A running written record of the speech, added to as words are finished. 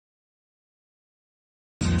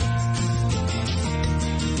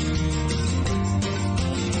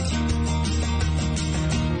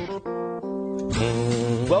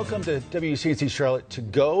Welcome to WCNC Charlotte To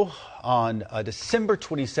Go on December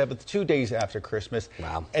 27th, 2 days after Christmas.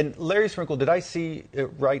 Wow. And Larry Sprinkle, did I see it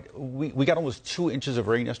right? We got almost 2 inches of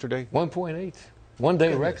rain yesterday. 1.8.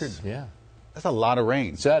 One-day record, yeah. That's a lot of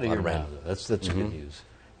rain. It's out of here now. That's good news.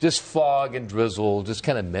 Just fog and drizzle, just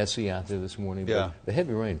kind of messy out there this morning. Yeah. But the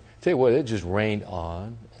heavy rain. Tell you what, it just rained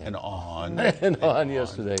on and on and on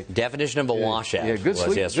yesterday. Definition of a washout. Yeah, good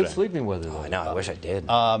yesterday. Good sleeping weather, though. I know, I wish I did.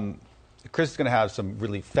 Chris is going to have some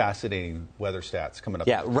really fascinating weather stats coming up.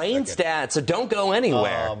 Yeah, rain stats, so don't go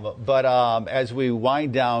anywhere. But as we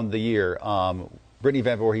wind down the year, Brittany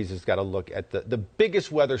Van Voorhees has got a look at the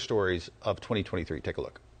biggest weather stories of 2023. Take a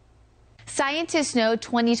look. Scientists know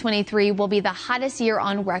 2023 will be the hottest year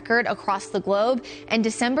on record across the globe, and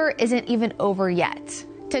December isn't even over yet.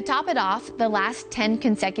 To top it off, the last 10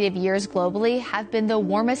 consecutive years globally have been the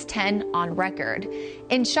warmest 10 on record.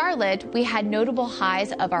 In Charlotte, we had notable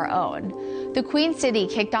highs of our own. The Queen City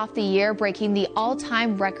kicked off the year breaking the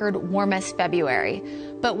all-time record warmest February.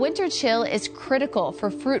 But winter chill is critical for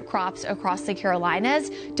fruit crops across the Carolinas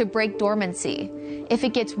to break dormancy. If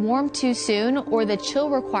it gets warm too soon or the chill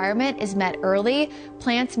requirement is met early,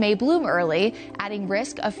 plants may bloom early, adding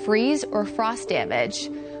risk of freeze or frost damage.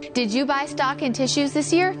 Did you buy stock in tissues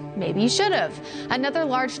this year? Maybe you should have. Another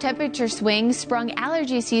large temperature swing sprung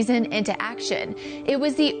allergy season into action. It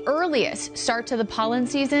was the earliest start to the pollen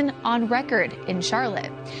season on record in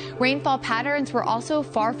Charlotte. Rainfall patterns were also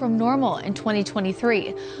far from normal in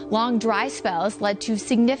 2023. Long dry spells led to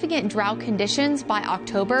significant drought conditions by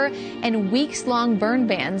October and weeks-long burn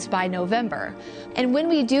bans by November. And when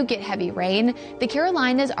we do get heavy rain, the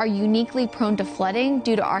Carolinas are uniquely prone to flooding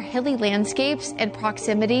due to our hilly landscapes and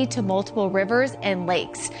proximity to multiple rivers and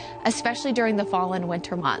lakes, especially during the fall and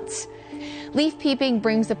winter months. Leaf peeping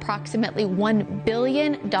brings approximately $1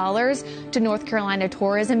 billion to North Carolina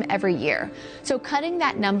tourism every year, so cutting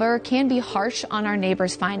that number can be harsh on our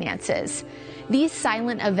neighbors' finances. These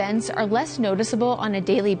silent events are less noticeable on a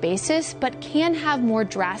daily basis, but can have more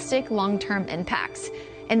drastic long-term impacts.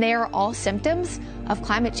 And they are all symptoms of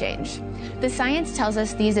climate change. The science tells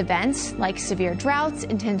us these events, like severe droughts,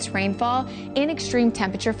 intense rainfall, and extreme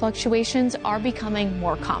temperature fluctuations, are becoming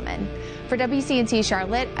more common. For WCNC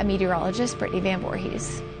Charlotte, I'm meteorologist Brittany Van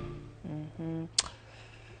Voorhees.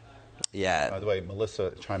 Yeah. By the way,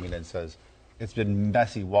 Melissa chiming in says, it's been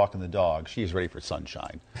messy walking the dog. She's ready for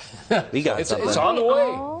sunshine. We got It's on the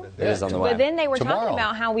way. It is on the way. But then they were talking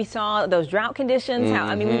about how we saw those drought conditions. How,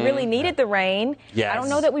 I mean, we really needed the rain. Yes. I don't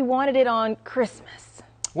know that we wanted it on Christmas.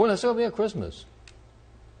 Well, that's over. Yeah, Christmas.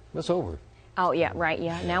 That's over. Oh, yeah, right,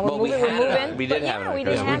 yeah. Now we're Well, we moving. had We're it on- moving. we did But have it on we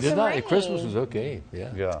Christmas. did We have did some not. rain. Christmas was okay.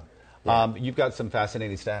 Yeah. Yeah. You've got some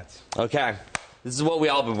fascinating stats. Okay. This is what we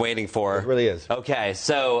all been waiting for. It really is. Okay,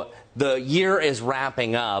 so the year is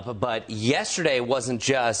wrapping up, but yesterday wasn't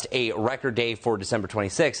just a record day for December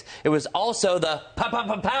 26th. It was also the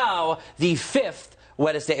the 5th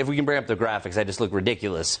wettest day. If we can bring up the graphics, I just look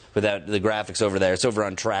ridiculous without the graphics over there. It's over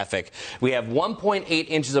on traffic. We have 1.8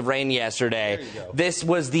 inches of rain yesterday. There you go. This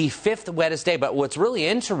was the 5th wettest day, but what's really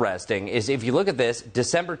interesting is if you look at this,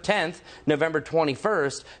 December 10th, November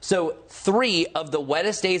 21st, so 3 of the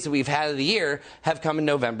wettest days that we've had of the year have come in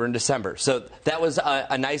November and December. So that was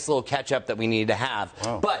a nice little catch-up that we needed to have.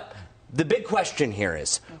 Wow. But the big question here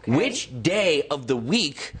is, which day of the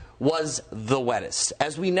week was the wettest?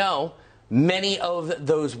 As we know, many of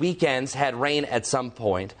those weekends had rain at some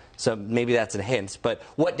point, so maybe that's a hint. But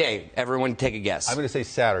what day? Everyone take a guess. I'm going to say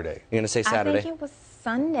Saturday. You're going to say Saturday? I think it was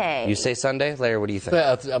Sunday. You say Sunday? Larry, what do you think?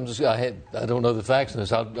 I don't know the facts on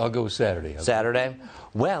this. I'll go with Saturday. Saturday?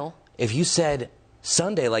 Well, if you said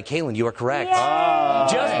Sunday, like Kaylin, you are correct. Yay!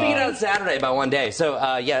 Just beat out Saturday by 1 day.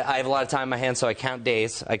 So, yeah, I have a lot of time in my hands, so I count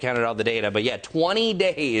days. I counted all the data. But, yeah, 20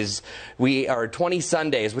 days, 20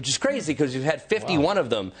 Sundays, which is crazy because we've had 51 of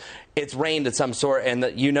them. It's rained of some sort, and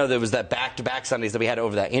there was that back-to-back Sundays that we had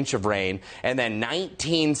over that inch of rain, and then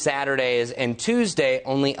 19 Saturdays, and Tuesday,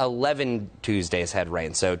 only 11 Tuesdays had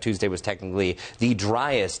rain. So Tuesday was technically the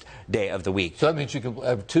driest day of the week. So that means you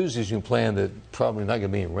can Tuesdays you can plan that probably not going to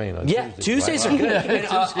be any rain on Tuesday. Yeah, Tuesdays are good. And,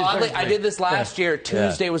 oddly, I did this last year.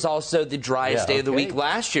 Tuesday was also the driest day of the week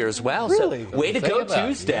last year as well. Really? So way to go,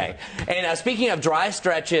 Tuesday. Yeah. And speaking of dry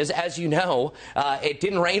stretches, as you know, it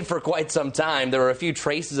didn't rain for quite some time. There were a few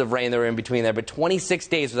traces of rain that were in between there, but 26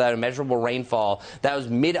 days without a measurable rainfall. That was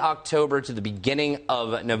mid-October to the beginning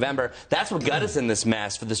of November. That's what got us in this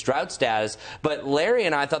mess for this drought status. But Larry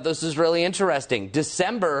and I thought this was really interesting.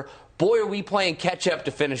 December, boy, are we playing catch-up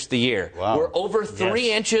to finish the year. Wow. We're over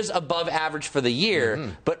 3 inches above average for the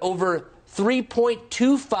year, but over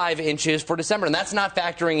 3.25 inches for December, and that's not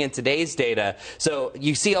factoring in today's data. So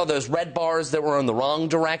you see all those red bars that were in the wrong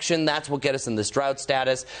direction. That's what get us in this drought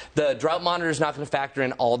status. The drought monitor is not going to factor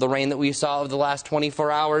in all the rain that we saw over the last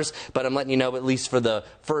 24 hours, but I'm letting you know, at least for the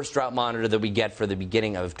first drought monitor that we get for the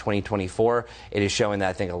beginning of 2024, it is showing that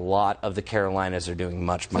I think a lot of the Carolinas are doing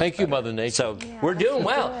much Thank better. you, Mother Nature. So we're doing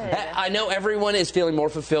well. I know everyone is feeling more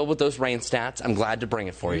fulfilled with those rain stats. I'm glad to bring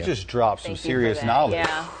it for you. You just dropped some Thank you for serious that. knowledge.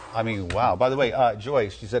 Yeah. I mean, wow. By the way, Joy,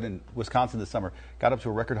 she said in Wisconsin this summer, got up to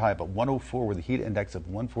a record high of 104 with a heat index of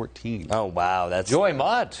 114. Oh, wow. That's Joy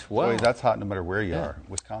Mott. Wow. Joy, that's hot no matter where you are,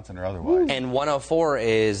 Wisconsin or otherwise. And 104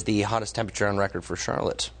 is the hottest temperature on record for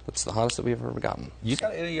Charlotte. That's the hottest that we've ever gotten. You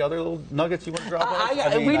got any other little nuggets you want to drop on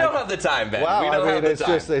us? We don't have the time, Ben. Wow, we don't have the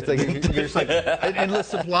time. it's like you're just like an endless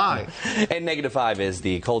supply. And -5 is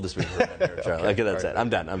the coldest we've ever been here in Charlotte. Okay, that's it. I'm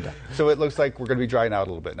done. So it looks like we're going to be drying out a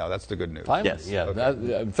little bit now. That's the good news. Finally, Yes. yeah.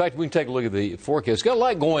 Okay. In fact, we can take a look at the forecast. Got a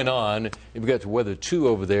lot going on. We've got the weather 2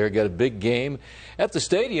 over there. Got a big game at the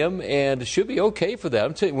stadium, and it should be okay for that.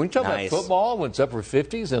 I'm telling you, when you talk Nice. about football, when it's upper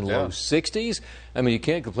 50s and low 60s, I mean, you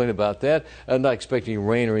can't complain about that. I'm not expecting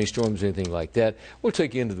rain or any storms or anything like that. We'll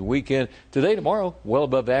take you into the weekend. Today, tomorrow, well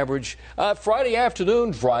above average. Friday afternoon,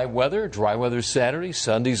 dry weather. Dry weather Saturday.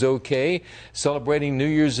 Sunday's okay. Celebrating New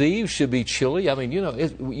Year's Eve should be chilly. I mean, you know,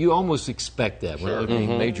 you almost expect that. We're not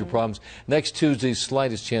having major problems. Next Tuesday,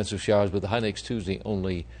 slightest chance of showers, but the high next Tuesday,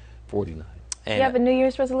 only 49. Do you have a New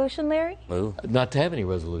Year's resolution, Larry? Ooh. Not to have any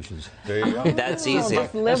resolutions. There you go. That's easy.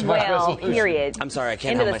 Just live my well, resolution. period. I'm sorry, I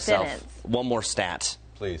can't End of help the myself. sentence. One more stat.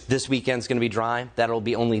 Please. This weekend's going to be dry. That'll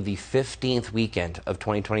be only the 15th weekend of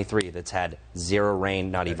 2023 that's had 0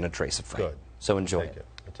 rain, not even a trace of rain. Good. So enjoy Take it.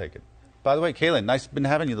 I'll take it. By the way, Kaylin, nice been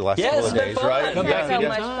having you the last Yeah, couple it's of been days, fun. right? Come We've back had so anytime.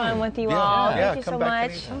 much fun with you Yeah, all. yeah, Thank you come so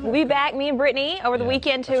back much. anytime. We'll be back, me and Brittany, over the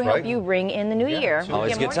weekend to That's help right. you ring in the new year. sure.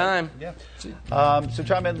 Always a Weekend good morning. time. Yeah. So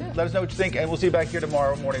chime in, let us know what you think, and we'll see you back here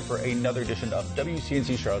tomorrow morning for another edition of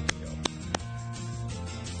WCNC Charlotte.